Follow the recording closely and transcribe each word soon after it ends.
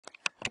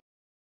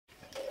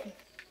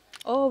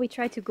Oh, we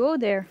tried to go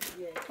there.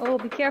 Yeah. Oh,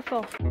 be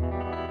careful.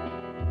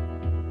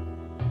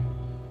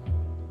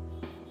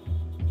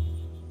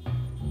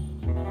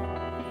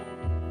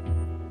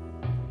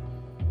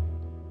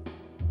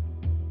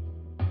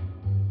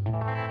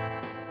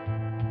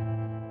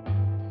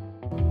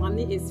 My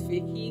name is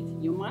Vickie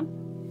Nyemah.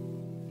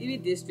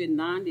 Even district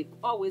now, they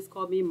always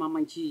call me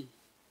Mama G.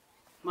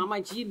 Mama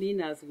G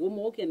means as woman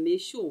who can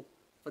make sure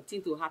for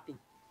things to happen.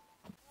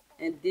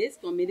 And this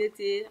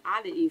community,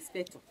 I'm the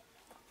inspector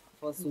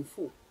for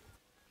Sunfu.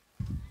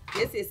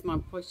 This is my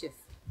purchase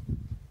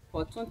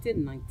for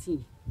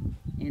 2019,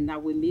 and I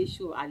will make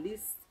sure at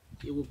least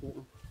it will go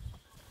on.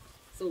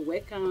 So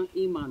welcome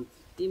in my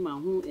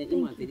home and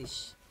in my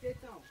village.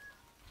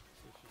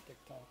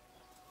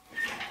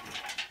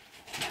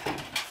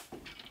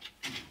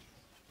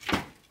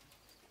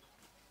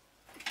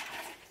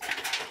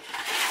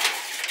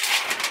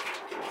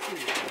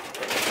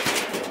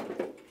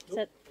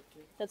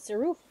 That's the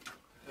roof.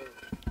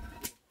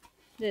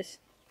 This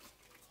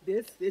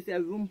This is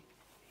a room.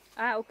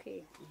 Ah,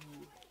 okay.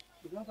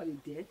 The one for the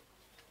dead.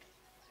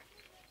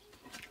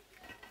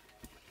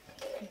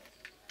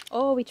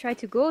 Oh, we tried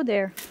to go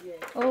there. Yeah.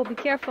 Oh, be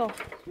careful.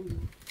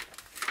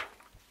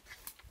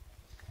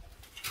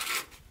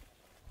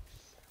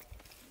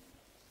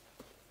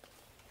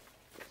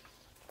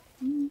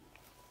 Yeah,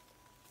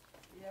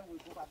 we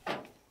go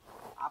back.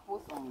 I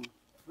put some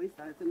waste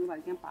so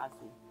nobody can pass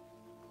it.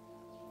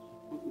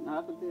 Now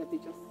I put the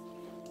pictures.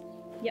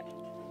 Yep.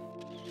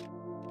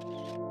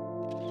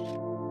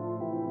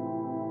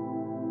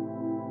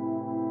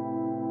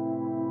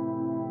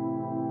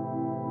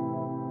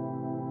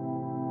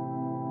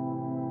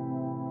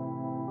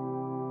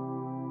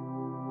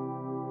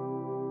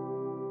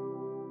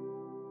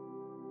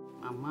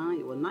 Mama,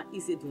 it was not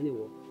easy doing the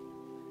work.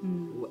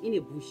 We were in a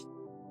bush.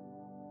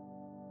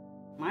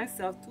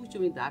 Myself, 2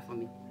 children died from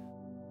me.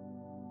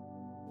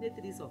 The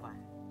 3 survived.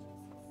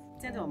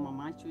 10 of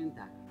my children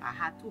died. I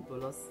had 2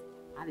 brothers.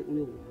 I the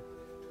only woman.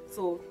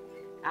 So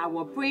I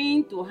was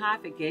praying to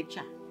have a girl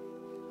child.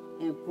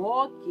 And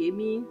God gave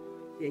me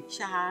the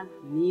child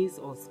needs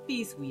or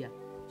peace with her.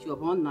 She was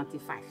born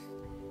 95.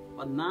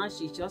 But now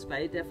she's just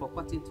graduated for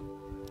 42.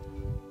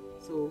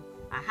 So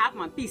I have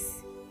my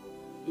peace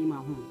in my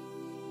home.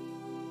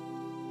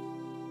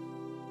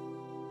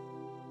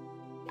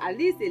 At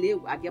least the day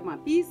I get my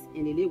peace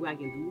and the day what I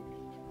can do,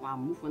 when I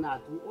move on, I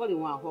do all the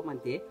one I hold my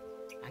day.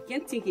 I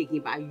can't think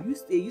again, but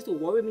they used to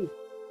worry me.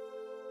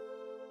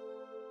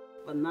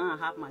 But now I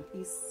have my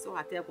peace, so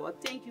I tell God,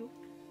 thank you.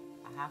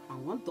 I have my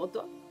one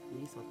daughter,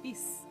 needs her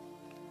peace.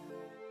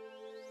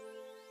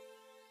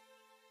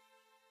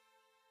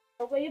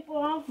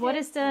 What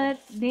is the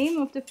name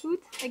of the food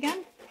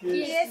again?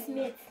 Kiss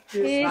meat.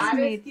 Kiss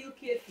meat.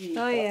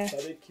 Oh yeah.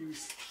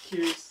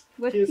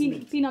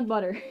 With peanut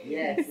butter.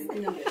 Yes.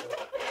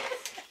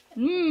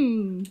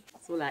 Mmm.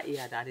 So like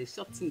yeah, that is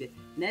short thing there.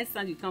 Next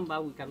time you come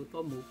back, we can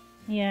talk more.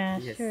 Yeah,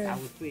 Yes, sure. I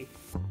will pray.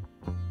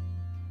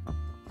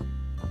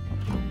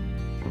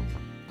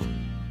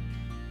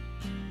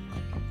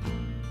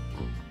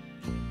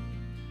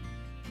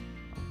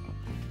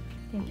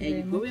 Thank you And very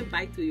you're much. going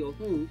back to your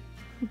home,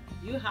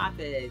 you have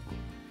a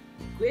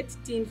great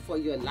thing for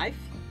your life.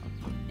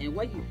 And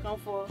what you come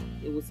for,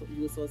 you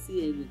will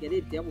succeed and you get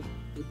it devil.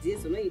 With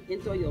this, when you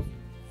enter your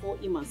 4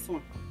 in my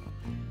son.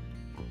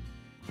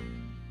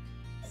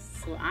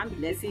 So I'm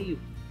blessing you.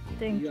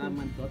 Thank You you. are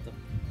my daughter.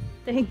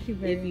 Thank you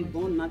very If you much.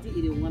 born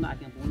 1981, I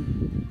can born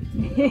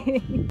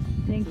you.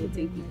 Thank So you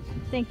very thank you.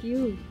 much. Thank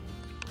you.